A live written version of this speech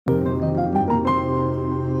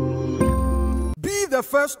the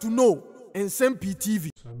first to know. Nsem-Pii TV.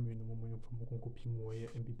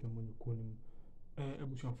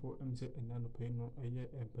 Ebushafo emse enano pe no eye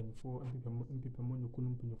empanifo empipamo nyukunu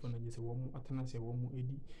mpanyifo na jese wo mu atanase wo mu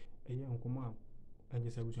edi eye nkoma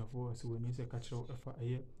ajese ebushafo ase woni se kachiro efa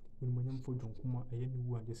eye onimanyamfo John Kumah eye ni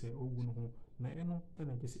wu ajese ogu no ho na eno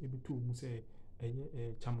na jese ebitu mu se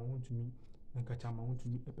eye chama Wontumi nka chama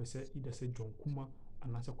Wontumi epese ida se John Kumah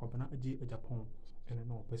anase Kwabena Agyei Agyapong ene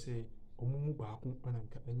no pese omumu baako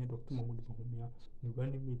ananka enye Dr. Bawumia ni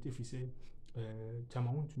rani mate fi se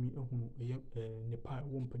chama Wontumi ehunu eye nepa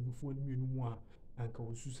wo mpanyifo ni mienu mu a anka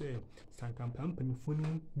wosu se sankampa mpanyifo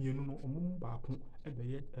ni mienu no omumu baako ebe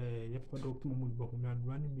ye Dr. Bawumia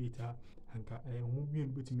rani mate anka omumu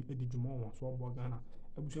mienu betimi edi dwuma won so obo Ghana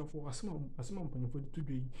abusuafo asema mpanyifo di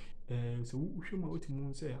tudwe se wo hwema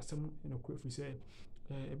otimu se asem na kwa fi se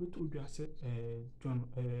ebeto odwa se John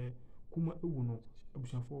Kumah ewu no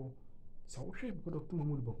abusuafo sa wo hwe Dr.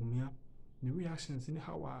 Bawumia the reactions in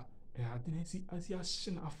how I didn't see as ya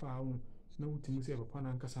shin afa na wutimu se papa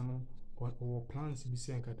na nkasa no or plans bi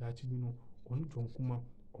se nka dachi bi no onu John Kumah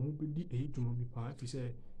omu bedi dwuma bi pa fi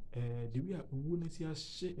se the way owu na si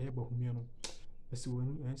ahye Bawumia no ese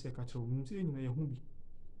woni se ka chawo mu se nyina ye hu bi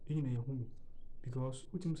because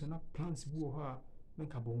wutimu se na plans bi wo ha na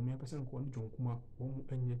nka Bawumia pese nka onu John Kumah omu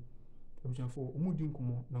enye ebujanfo omu di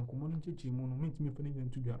nkomo na nkomo no cheche mu no mentimi fa ne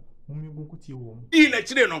ntu bia mummi gonko tie wo mu na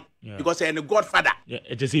chire no because any godfather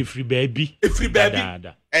it is a free baby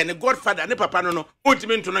and godfather ne papa no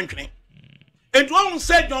ontimi nto no ntwene enti won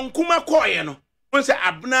say John Kumah koye no won say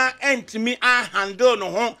abna entimi a handle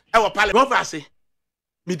no ho e wo pale go fase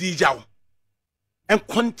me di jaw and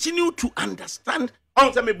continue to understand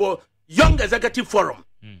on say me bo young executive forum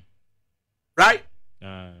right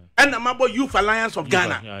and amabo Youth Alliance of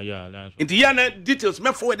Ghana. Alliance. In the year details,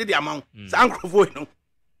 me forward the amount. Sankrofo no.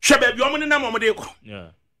 Shebe bi omune na momode ko.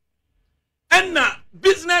 Yeah. And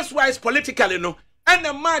business wise politically no. And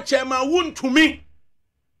the man chairman Wontumi.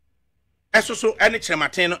 So any chairman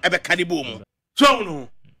no ebe kadibo mu. So no.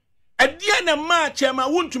 And the man chairman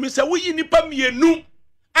Wontumi say we nipa mienu.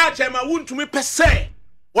 A chairman Wontumi pese.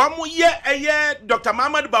 Wa mo ye eye Dr.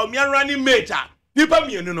 Bawumia running mate. Nipa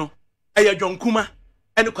mienu no. Eye John Kumah.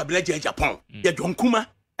 And Kwabena Agyei Agyapong. Ya John Kumah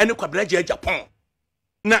and Kwabena Agyei Agyapong.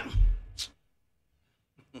 Na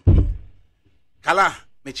kala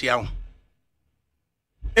mechiao.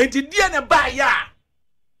 Enti dia na ba ya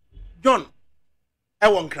John e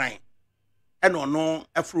won kran. E no no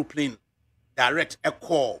afro plane direct e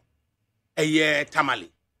call eye Tamale.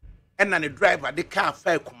 E na ne driver the car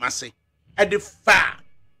fa Kumase. E the fa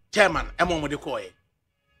chairman e mo de call e.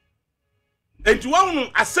 Enti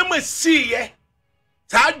wonu asema si ye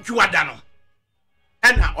ta juada no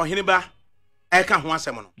ena ohene ba e ka ho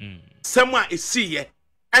asem no sem a esiye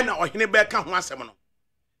ena ohene ba ka ho asem no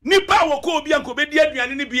nipa wo ko obi anko be di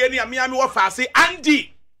aduane ne bie ne ame wo faase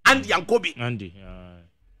Andy ankobi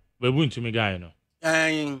we Wontumi guy no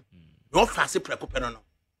wo faase preko pe no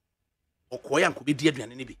okoya anko be di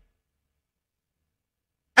aduane ne bi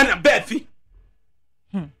ena ba fi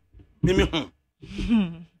mimi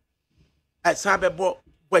sabebo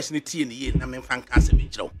voice ni tie ni ye na me fan ka se me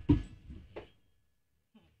kiro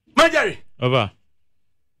Majari over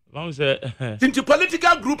long say into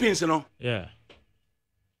political groupings no yeah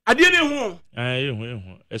ade ne hu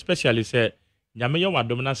hu especially say nyame ye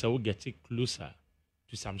wadom na say we get closer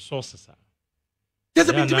to some sources there's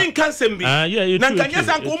a bit in cancel bi na kanya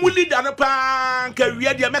san ko mu leader no pa nka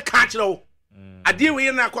wi de me ka kiro ade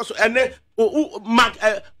we na akoso ene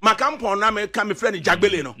makampon na me ka me friend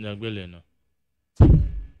Jagbele no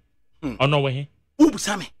ono we he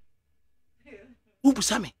ubusame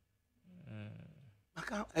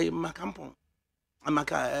makampon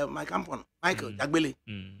Michael Jagbele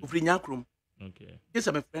ofri nyakrom okay yes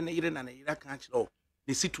my friend yire na yira kan kire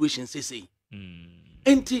the situation say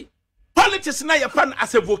enti politics na your fan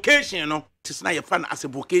as a vocation no tis na your fan as a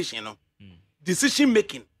vocation no decision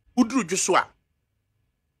making uduru dwuso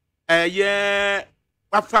a ye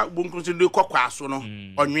wafa bonkunso de kokwa aso no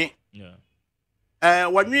onwe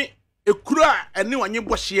wanwe ekuru a ene wanye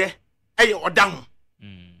bohye eye oda ho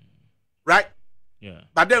right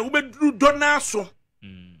but then we bedru dona so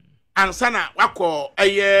ansana wakọ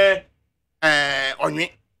eye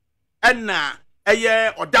onwe enna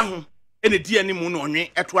eye oda ho ene di animu no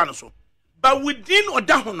onwe eto ano so but within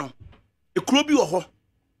oda ho no ekuru bi wo ho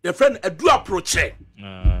the friend adu approach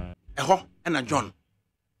eho ena John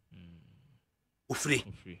ofri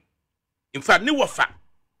in fact ni wofa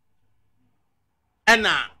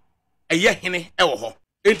ena eye hene ewo ho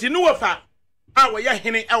enti ni wofa a wo ye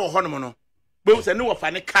hene ewo ho no no bo se ni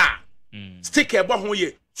wofa ne car stick ebo ho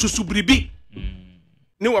ye susubribi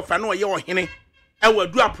ne wɔfa no ɔyɛ ɔhene ɛwɔ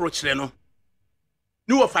adu approach no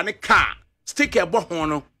ne wɔfa ne car stick ɛbɔ ho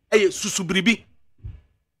no ɛyɛ susubiribi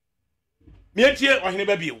mientie ɔhene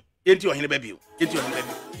ba bio yenti ɔhene ba bio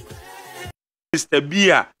Mr.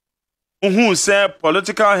 Bia who said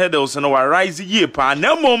political hurdles no were rising ye pa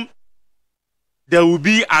na mom there will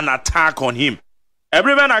be an attack on him.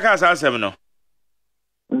 Everyone I can say no.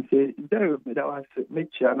 Nti there was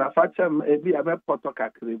Michia na fatam ebi abe poto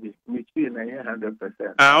kakre bi Michia na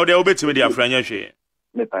 100%. O dey obetimi dia franya hwe.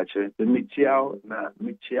 Me pache Michia na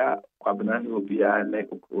Michia Kwabena obia na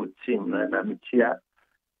o team na Michia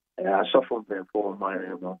asofo for my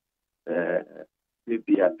no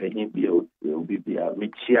bibia penyin bi o bibia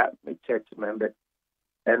Michia me church member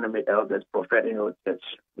enemy elders prophetic church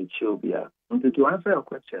Michia bia. Nti to answer your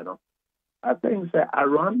question no I think that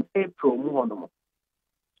around April more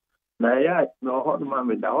na ya no honma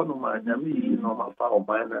me da honma nyami no ma fa o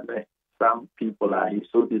man na some people are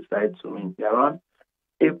so decide to me around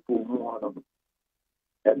April more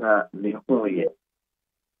na me ho ye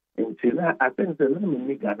until I think the let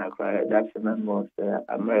me Ghana cry that's an most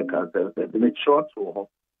America the short to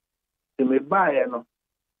me buy no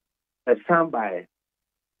a standby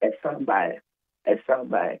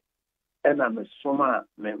and I'm a summer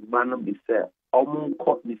me man be say omun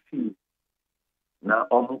cut me fee na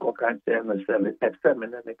omun ko kan say me say me text me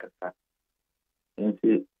na me kasa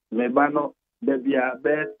nti me ba no da bia be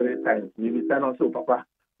 3 times me be say no so papa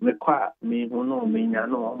me kwa me hu no me nya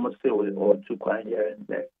no omo say or to kwa here and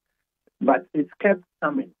there but it kept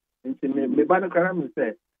coming nti me ba no kan me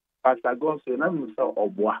say pastor go so na me say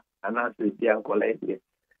oboa and I say dia collect it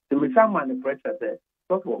so me say man pressure say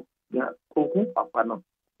so ya ko papa no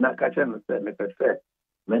na kacha no say me say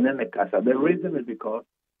menene kasa the reason is because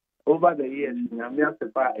over the years nyamia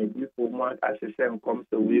sepa edifo mu asesem come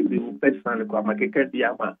so we be personally kwa makeke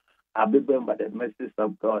diama abebe by the mercies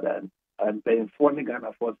of God and paying for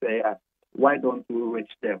Ghana for say why don't we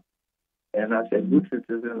reach them and as a good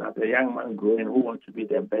citizen as a young man growing who wants to be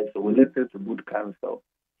the best so we listen to good counsel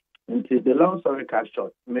until the long story cut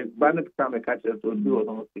short me banner time catch to do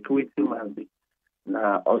no security man be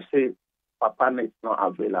na or say papa is not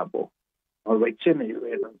available or reaching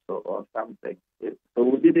or something. So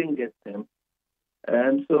we didn't get him.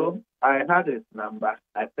 And so I had his number.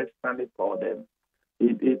 I personally called him.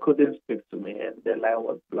 He couldn't speak to me and the line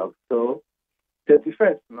was blocked. So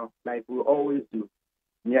 31st, no, like we always do.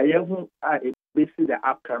 I basically the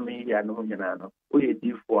upcoming year no we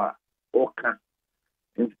do for Oka.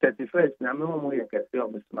 In 31st,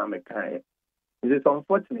 it is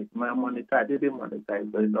unfortunate. My monitor, I didn't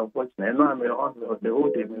monetize, but it's unfortunate. I know I'm on the whole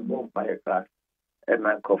day, we won't buy a car. And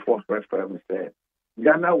I call for friend said,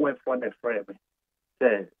 Ghana went for the frame.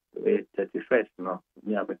 Said, 31st, no,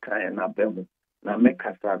 me have a car and I beg now make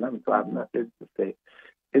us, I'm to have nothing to say.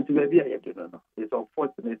 It's maybe I don't know. It's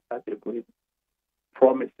unfortunate that a great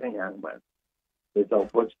promising young man. It's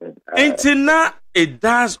unfortunate. Until it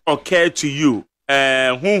does occur to you,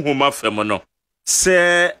 whom femono,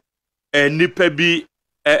 say, nipa bi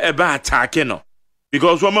eba attack no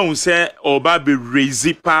because woman will say oba be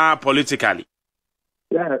raised politically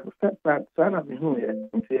yeah that sana me hu ye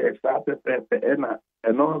nti started ena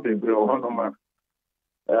eno be bro hono ma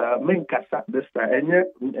men kasa this time enye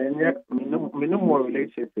minimum more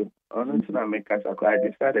relationship on na men kasa I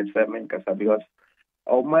decided to men kasa because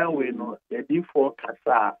on my way no the default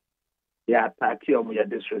kasa ya attack you ya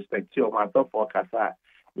disrespect you ma to for kasa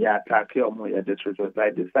yeah, attack your more disrespect. I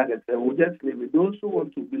decided that we'll just leave it. Those who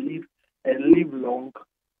want to believe and live long,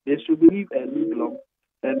 they should believe and live long.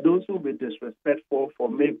 And those who be disrespectful for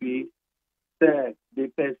maybe they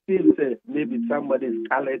perceive say maybe somebody is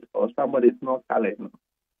colored or somebody is not colored.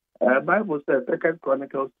 Bible says 2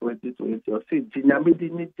 Chronicles 20:20. You see,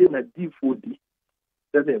 Jinyamidi ni jina D40.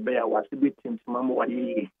 That the bear was a bit in Mama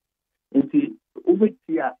Waye. Inti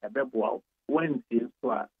ubetia a bebo when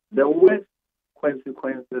the worst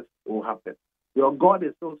consequences will happen. Your God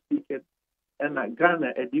is so speaking, and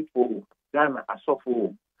Ghana edipo, Ghana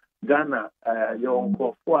asofo, Ghana your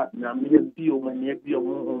uncle the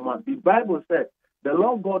Bible says the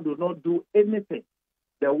Lord God will not do anything.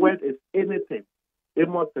 The word is anything.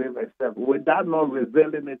 Amos 3:7. Without not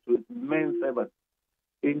revealing it to men servants.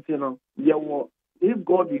 If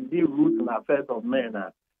God indeed rules in the affairs of men,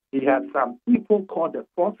 he has some people called the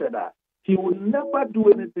prophet. He will never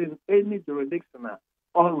do anything, any jurisdiction,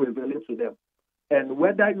 unrevealing to them. And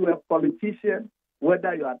whether you're a politician,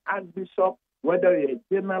 whether you're an archbishop, whether you're a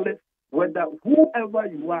journalist, whether whoever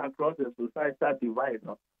you are across the societal divide,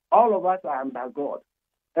 all of us are under God.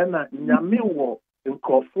 And Nyamiwo in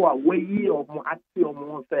Kofua, way or Ati or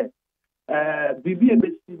Monse, Bibi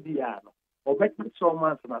Ebesidiano, obeka so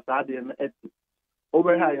much na saa de na eti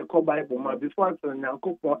over here your Bible ma before to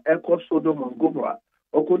nyankopon eko Sodom and Gomorrah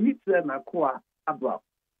okonitre na ko Abraham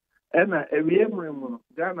ena ewie mremu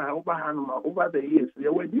Ghana over hanuma over the years they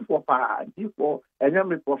were for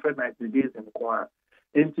any prophet 90 days in kwa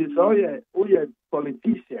into so ye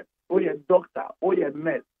politician or doctor or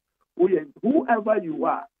nurse or whoever you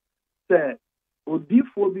are say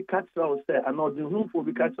odifo bi catch us say and odihunfo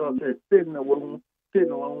bi catch us say na one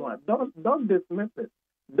don't dismiss it.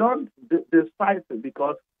 Don't despise it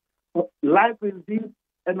because life indeed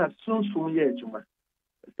and as soon as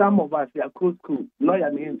some of us are cool,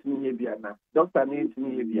 lawyer needs me biana, doctor needs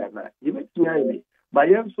me biana. You make me by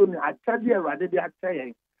young soon I tell you rather they are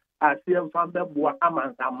saying I see him from the boy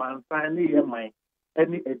aman finally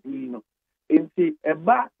any edino. Into a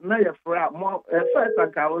bat na your friend more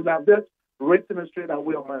first I was just written straight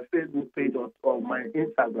away on my Facebook page or my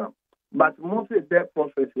Instagram. But mostly that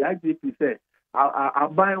prophecy, IGP said, I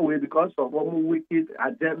buy away because of one wicked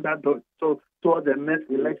agenda so toward the next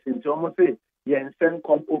election. So almost say, yeah, send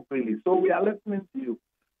come openly. So we are listening to you.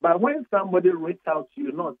 But when somebody reach out to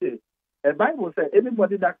you, not say, the Bible says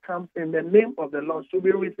anybody that comes in the name of the Lord should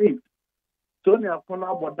be received. So only upon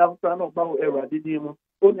about down about eradidium,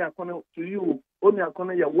 only according to you, only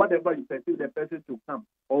according to whatever you perceive the person to come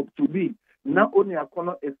or to be. Not only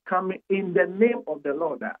according is coming in the name of the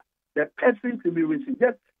Lord. The person to be received.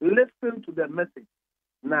 Just listen to the message.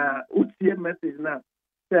 Now, what's your message now?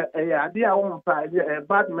 A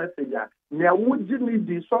bad message. Now, would you need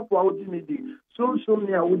the software? Would you need the so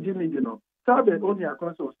near? Would you need tell the only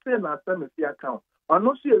account so send a family account. Or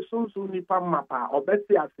no, see a so need mapa or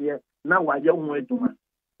better as here now. Why you want to man?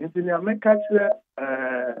 Into your make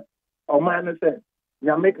or mine said,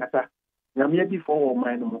 Yameka, Yamia before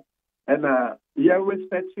mine. And yeah,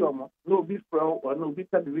 respect you, no be pro or no be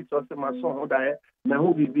the resource my son that na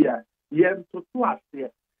who be here. Yeah, to us here.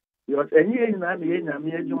 Because any na me na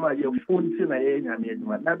me adwuma your phone tin na ye na me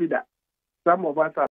adwuma. Na be that some of us are